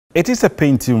It is a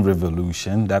painting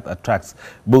revolution that attracts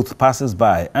both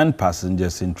passers-by and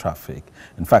passengers in traffic.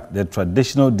 In fact, the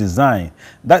traditional design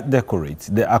that decorates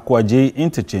the Akwaje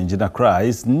interchange in Accra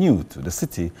is new to the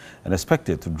city and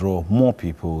expected to draw more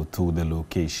people to the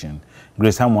location.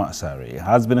 Grace Hamwa-Asare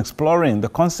has been exploring the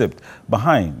concept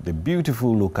behind the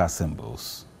beautiful local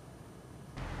symbols.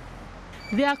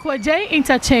 The Akwaje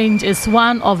interchange is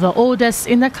one of the oldest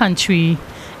in the country.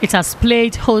 It has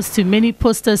played host to many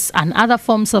posters and other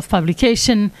forms of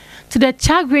publication to the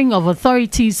chagrin of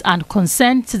authorities and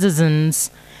concerned citizens.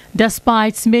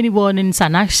 Despite many warnings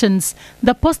and actions,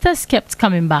 the posters kept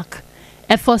coming back.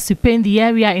 Efforts to paint the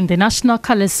area in the national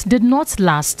colors did not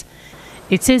last.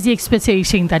 It is the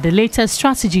expectation that the latest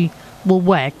strategy will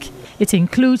work. It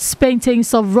includes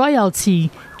paintings of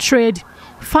royalty, trade,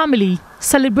 family,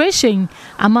 celebration,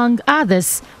 among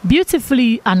others,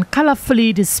 beautifully and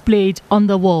colorfully displayed on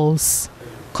the walls.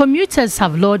 Commuters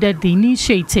have lauded the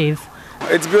initiative.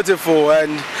 It's beautiful,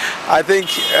 and I think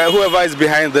whoever is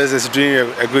behind this is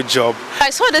doing a good job. I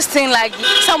saw this thing like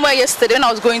somewhere yesterday when I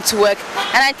was going to work,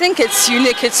 and I think it's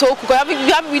unique, it's so cool.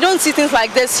 We don't see things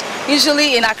like this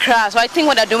usually in Accra, so I think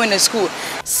what they're doing is cool.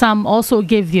 Some also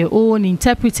gave their own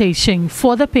interpretation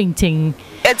for the painting.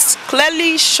 It's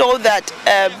clearly show that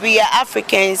we are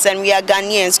Africans and we are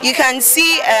Ghanaians. You can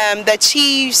see the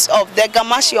chiefs of the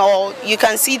Gamashi, or you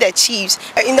can see the chiefs.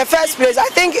 In the first place, I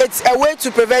think it's a way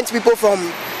to prevent people from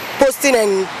posting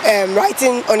and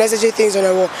writing unnecessary things on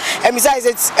the wall. And besides,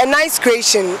 it's a nice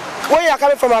creation. When you are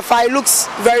coming from afar, it looks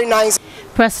very nice.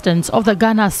 President of the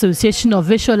Ghana Association of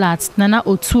Visual Arts, Nana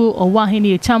Otuo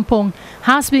Owahini Champong,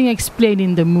 has been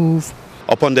explaining the move.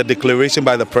 Upon the declaration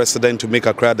by the president to make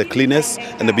Accra the cleanest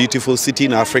and the beautiful city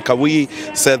in Africa, we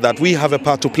said that we have a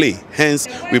part to play. Hence,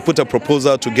 we put a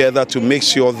proposal together to make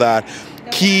sure that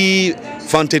key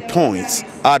vantage points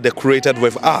are decorated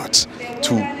with art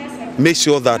to make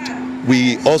sure that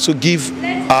we also give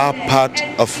our part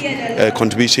of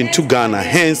contribution to Ghana.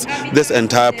 Hence, this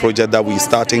entire project that we're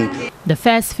starting. The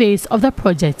first phase of the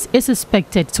project is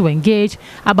expected to engage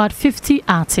about 50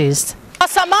 artists. For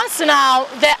some months now,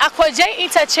 the Akwaje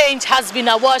interchange has been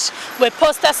awash with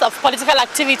posters of political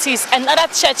activities and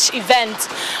other church events.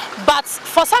 But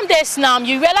for some days now,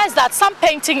 you realize that some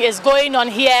painting is going on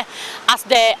here at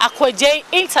the Akwaje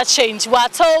interchange. We are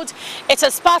told it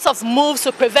is part of moves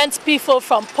to prevent people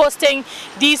from posting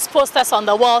these posters on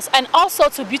the walls and also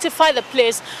to beautify the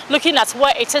place, looking at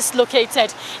where it is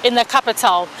located in the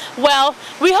capital. Well,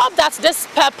 we hope that this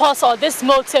purpose or this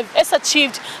motive is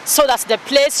achieved so that the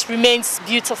place remains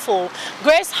beautiful.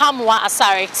 Grace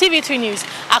Hamwa-Asare, TV3 News,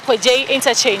 Akwaje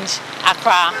Interchange,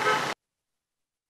 Accra.